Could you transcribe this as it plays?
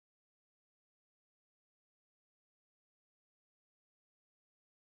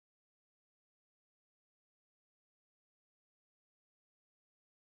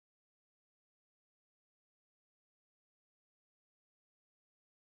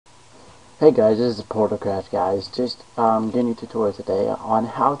Hey guys, this is Portalcraft guys. Just doing a tutorial today on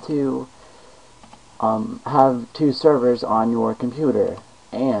how to have two servers on your computer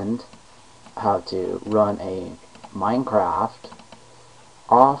and how to run a Minecraft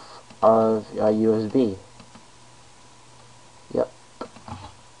off of a USB. Yep.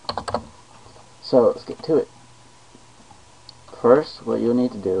 So let's get to it. First, what you'll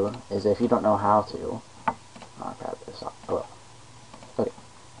need to do is, if you don't know how to, I'll grab this up. Oh, okay.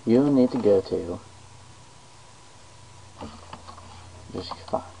 You need to go to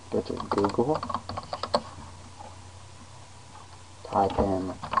go to Google, type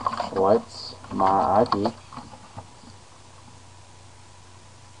in what's my IP,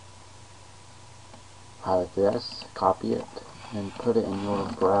 highlight this, copy it, and put it in your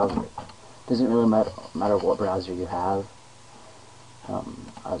browser. Doesn't really matter what browser you have,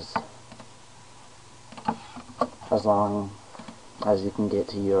 as long as you can get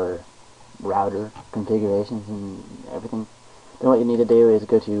to your router configurations and everything. Then what you need to do is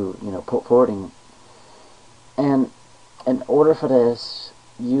go to port forwarding, and in order for this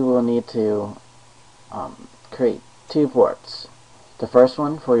you will need to create two ports. The first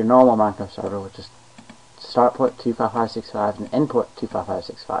one for your normal Minecraft server, which is start port 25565 and end port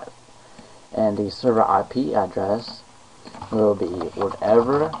 25565, and the server IP address will be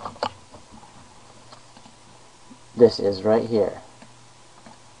whatever this is right here.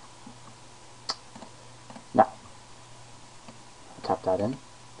 Now tap that in,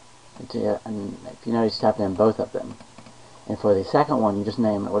 and if you notice, tap in both of them. And for the second one, you just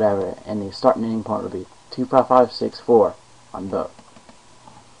name it whatever, and the start and ending point will be 25564 on both.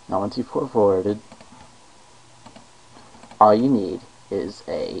 Now once you've port forwarded, all you need is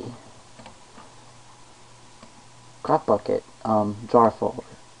a CraftBukkit jar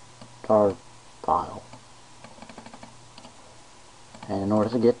file. And in order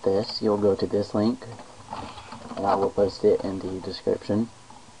to get this, you'll go to this link, and I will post it in the description.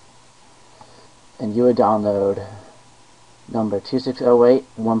 And you would download number 2608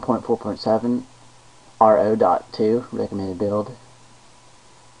 1.4.7 RO.2 recommended build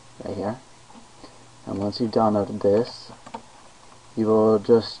right here. And once you've downloaded this, you will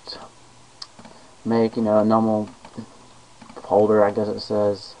just make a normal folder, I guess it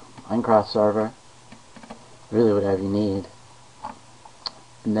says Minecraft server, really whatever you need.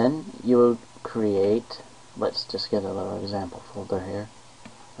 And then you will create, let's just get a little example folder here.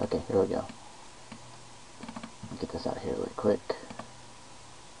 Okay, here we go. I'll get this out here really quick.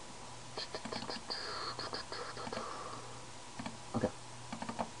 Okay.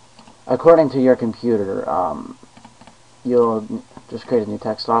 According to your computer, you'll just create a new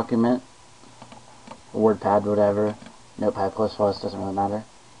text document, WordPad, whatever, Notepad++, doesn't really matter.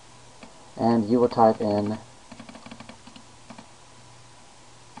 And you will type in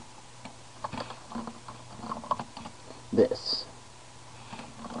this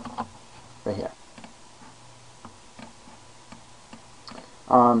right here.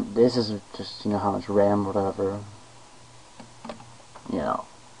 This is just how much RAM, whatever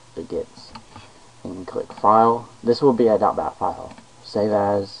it gets. And click File. This will be a .bat file. Save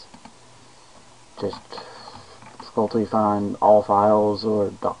as. Just scroll till you find All Files or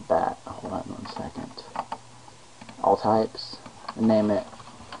 .bat. Hold on 1 second. All types. And name it.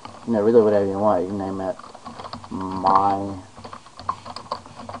 Really whatever you want. You can name it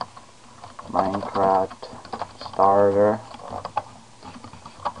Minecraft Starter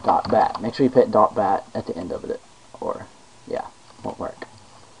 .bat. Make sure you put .bat at the end of it, or yeah, won't work.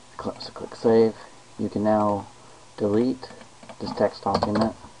 So click Save. You can now delete this text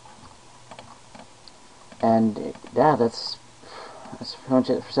document, and yeah, that's pretty much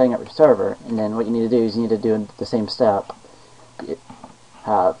it for setting up your server. And then what you need to do is you need to do the same step. So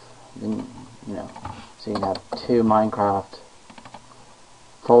you can have two Minecraft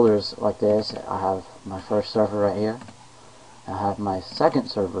folders like this. I have my first server right here. I have my second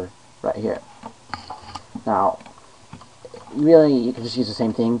server right here. Now, really, you can just use the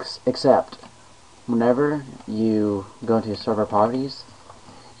same things, except whenever you go into your server properties,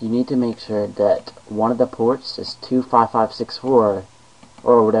 you need to make sure that one of the ports is 25564,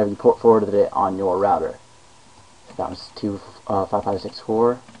 or whatever you port forwarded it on your router. So that was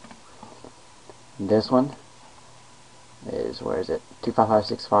 25564. And this one is, where is it?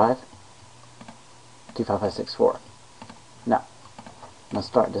 25565, 25564. Now, let's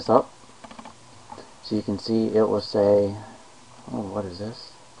start this up. So you can see it will say, oh, what is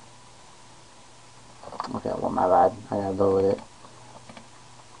this? Okay, well, my bad. I gotta load it.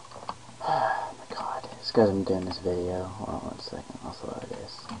 Oh my god, it's because I'm doing this video. Hold on 1 second, I'll load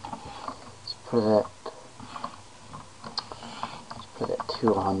this. Let's put it at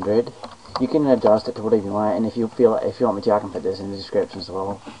 200. You can adjust it to whatever you want, and if you want me to, I can put this in the description as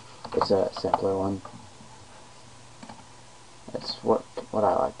well. It's a simpler one. It's what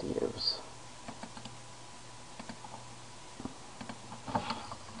I like to use.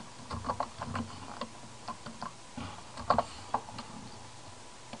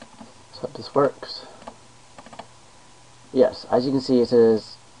 So this works. Yes, as you can see, it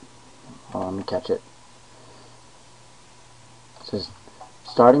says. Hold on, let me catch it. It says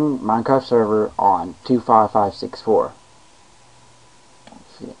starting Minecraft server on 25564.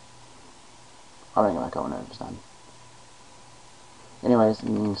 I'll bring it back up when it's done. Anyways, you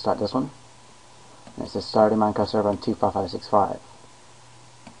can start this one. And it says starting Minecraft server on 25565.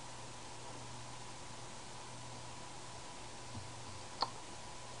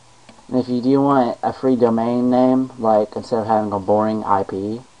 And if you do want a free domain name, like instead of having a boring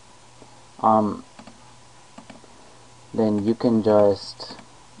IP, then you can just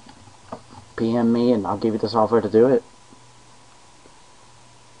PM me and I'll give you the software to do it.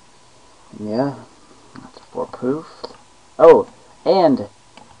 Yeah, that's for proof. Oh, and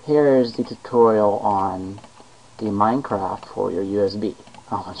here's the tutorial on the Minecraft for your USB.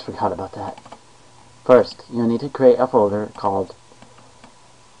 I almost forgot about that. First, you'll need to create a folder called...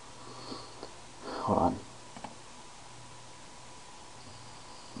 Hold on.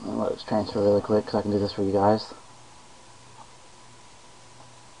 Let's transfer really quick so I can do this for you guys.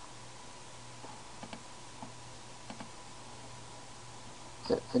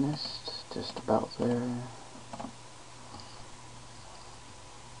 Is it finished? Just about there.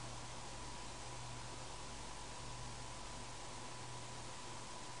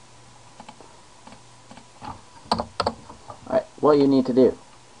 Alright, what you need to do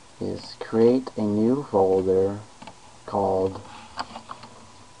is create a new folder called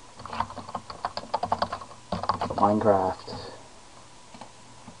Minecraft.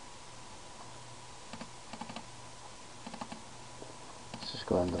 Let's just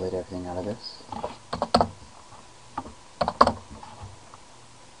go ahead and delete everything out of this.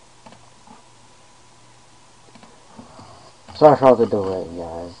 Sorry for all the delay,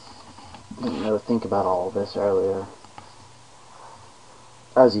 guys. Didn't really think about all of this earlier.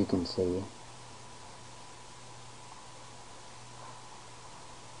 As you can see.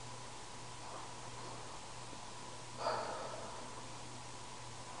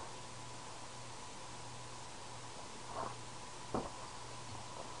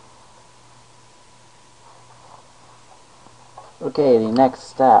 Okay, the next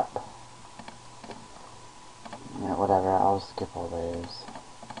step. Yeah, whatever, I'll skip all those.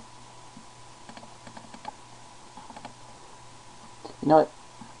 You know what?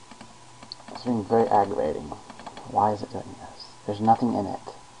 It's being very aggravating. Why is it doing this? There's nothing in it.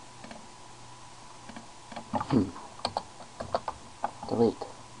 Delete.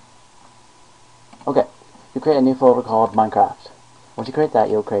 Okay, you create a new folder called Minecraft. Once you create that,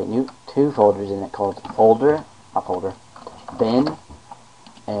 you'll create two folders in it called bin,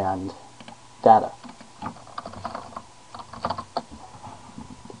 and data.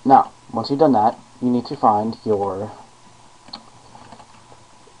 Now, once you've done that, you need to find your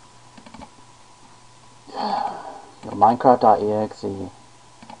Minecraft.exe. You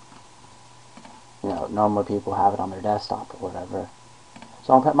know, normal people have it on their desktop or whatever.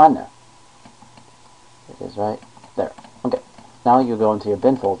 So I'll put mine there. It is right there. Okay. Now you go into your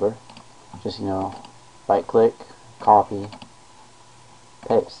bin folder. Just, you know, right click, copy,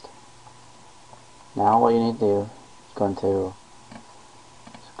 paste. Now what you need to do is go into,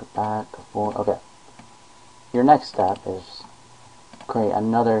 let's go back, go forward. Okay. Your next step is create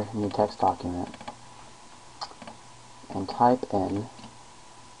another new text document and type in,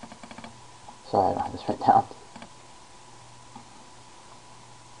 sorry I don't have this written down.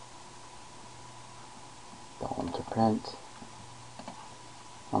 Don't want to print.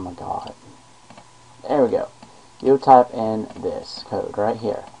 Oh my god. There we go. You type in this code right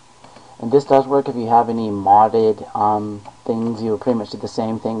here. And this does work if you have any modded things. You will pretty much do the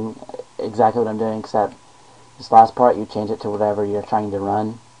same thing, exactly what I'm doing, except this last part you change it to whatever you're trying to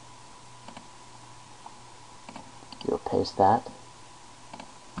run. You'll paste that.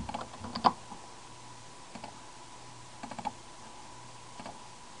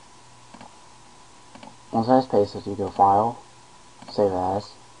 Once that's pasted, you go File, Save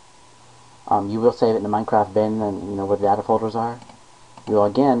As. You will save it in the Minecraft bin, and you know where the data folders are. You will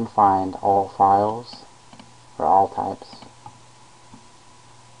again find all files for all types.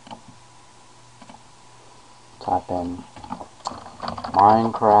 Type in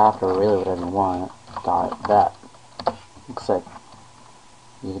Minecraft, or really whatever you want, .dat. Except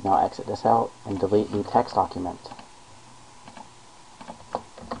you can now exit this out and delete the text document.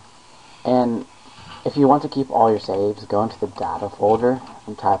 And if you want to keep all your saves, go into the data folder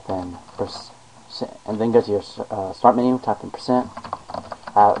and type in and then go to your start menu, type in percent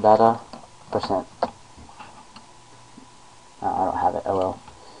data percent. I don't have it. Oh well.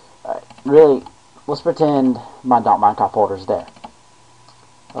 Alright, really, let's pretend my .minecraft folder is there.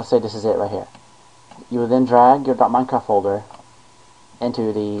 Let's say this is it right here. You will then drag your .minecraft folder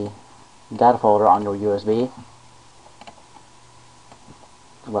into the data folder on your USB.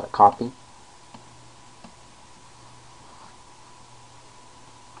 Let it copy.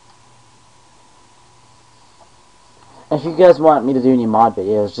 If you guys want me to do any mod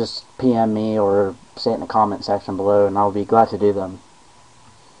videos, just PM me or say it in the comment section below and I'll be glad to do them.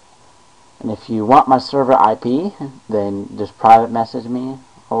 And if you want my server IP, then just private message me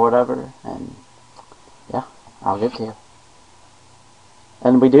or whatever, and yeah, I'll give it to you.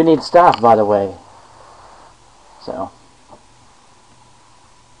 And we do need staff, by the way. So,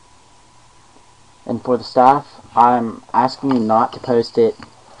 and for the staff, I'm asking you not to post it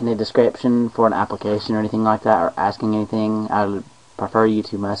in the description for an application or anything like that, or asking anything. I would prefer you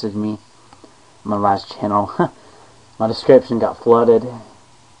to message me. My last channel, my description got flooded,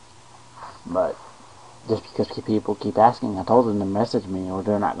 but just because people keep asking, I told them to message me or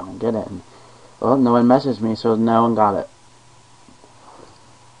they're not going to get it. And, well, no one messaged me, so no one got it.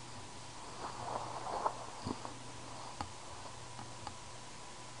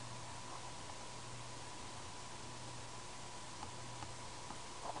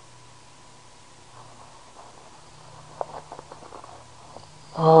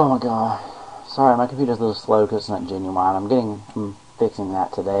 Oh my god. Sorry, my computer's a little slow because it's not genuine. I'm fixing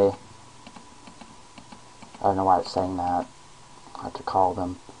that today. I don't know why it's saying that. I have to call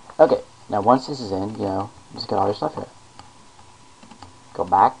them. Okay, now once this is in, just get all your stuff here. Go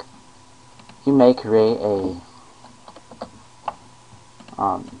back. You may create a,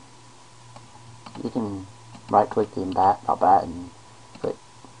 you can right click the bat and click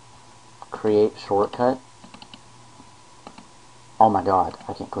create shortcut. Oh my god,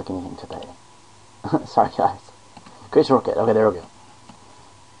 I can't click anything today. Sorry guys. Create shortcut. Okay, there we go.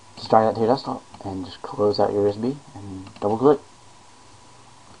 Just drag that to your desktop and just close out your USB and double click.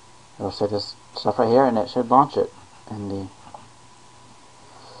 It'll say this stuff right here and it should launch it in the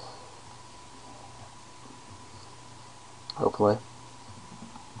hopefully.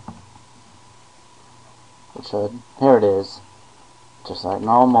 It should. Here it is. Just like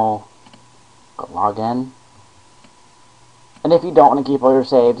normal. Go log in. And if you don't want to keep all your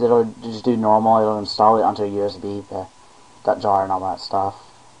saves, it'll just do normal. It'll install it onto a USB, the .jar and all that stuff.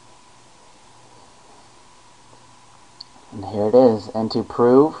 And here it is. And to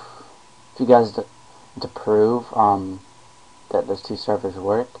prove, if you guys to prove that those two servers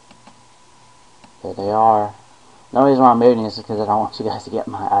work, here they are. The reason why I'm moving this is because I don't want you guys to get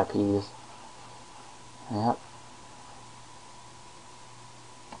my IPs. Yep.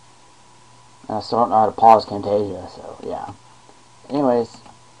 And I still don't know how to pause Camtasia, so yeah. Anyways.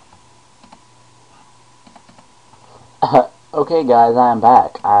 Okay guys, I am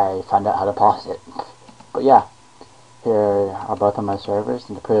back. I found out how to pause it. But yeah. Here are both of my servers,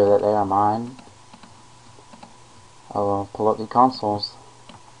 and to prove that they are mine, I will pull up the consoles.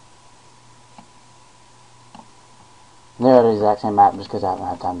 And they're the exact same map just because I haven't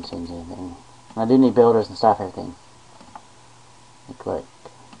had time to change anything. And I do need builders and stuff, everything. I click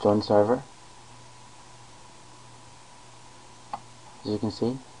join server. As you can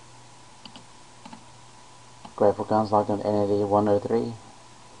see, Grateful Guns logged on Entity 103.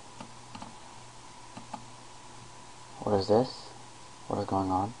 What is this? What is going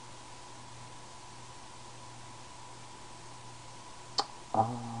on?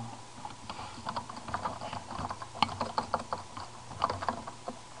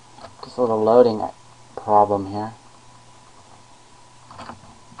 Just a little loading problem here.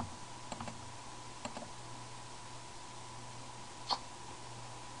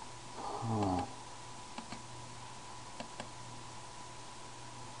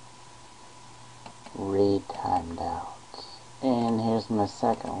 Read timed out. And here's my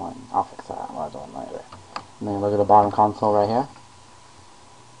second one. I'll fix that one later. And then look at the bottom console right here.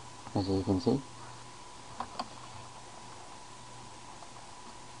 As you can see.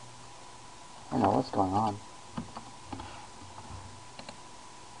 I don't know what's going on.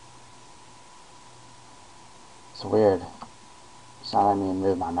 It's weird. It's not letting me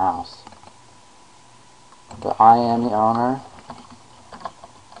move my mouse. But I am the owner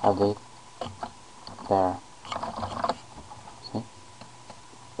of the... There. See?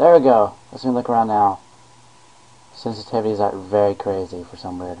 There we go. Let's look around now. Sensitivities are very crazy for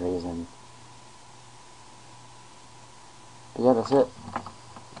some weird reason. But yeah, that's it.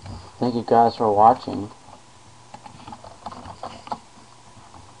 thank you guys for watching.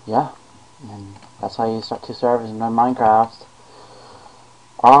 Yeah, and that's how you start 2 servers in Minecraft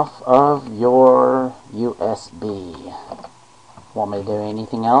off of your USB. Want me to do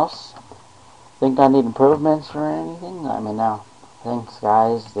anything else? Think I need improvements or anything? Let me know. Thanks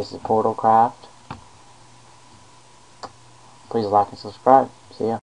guys, this is Portalcraft. Please like and subscribe. See ya.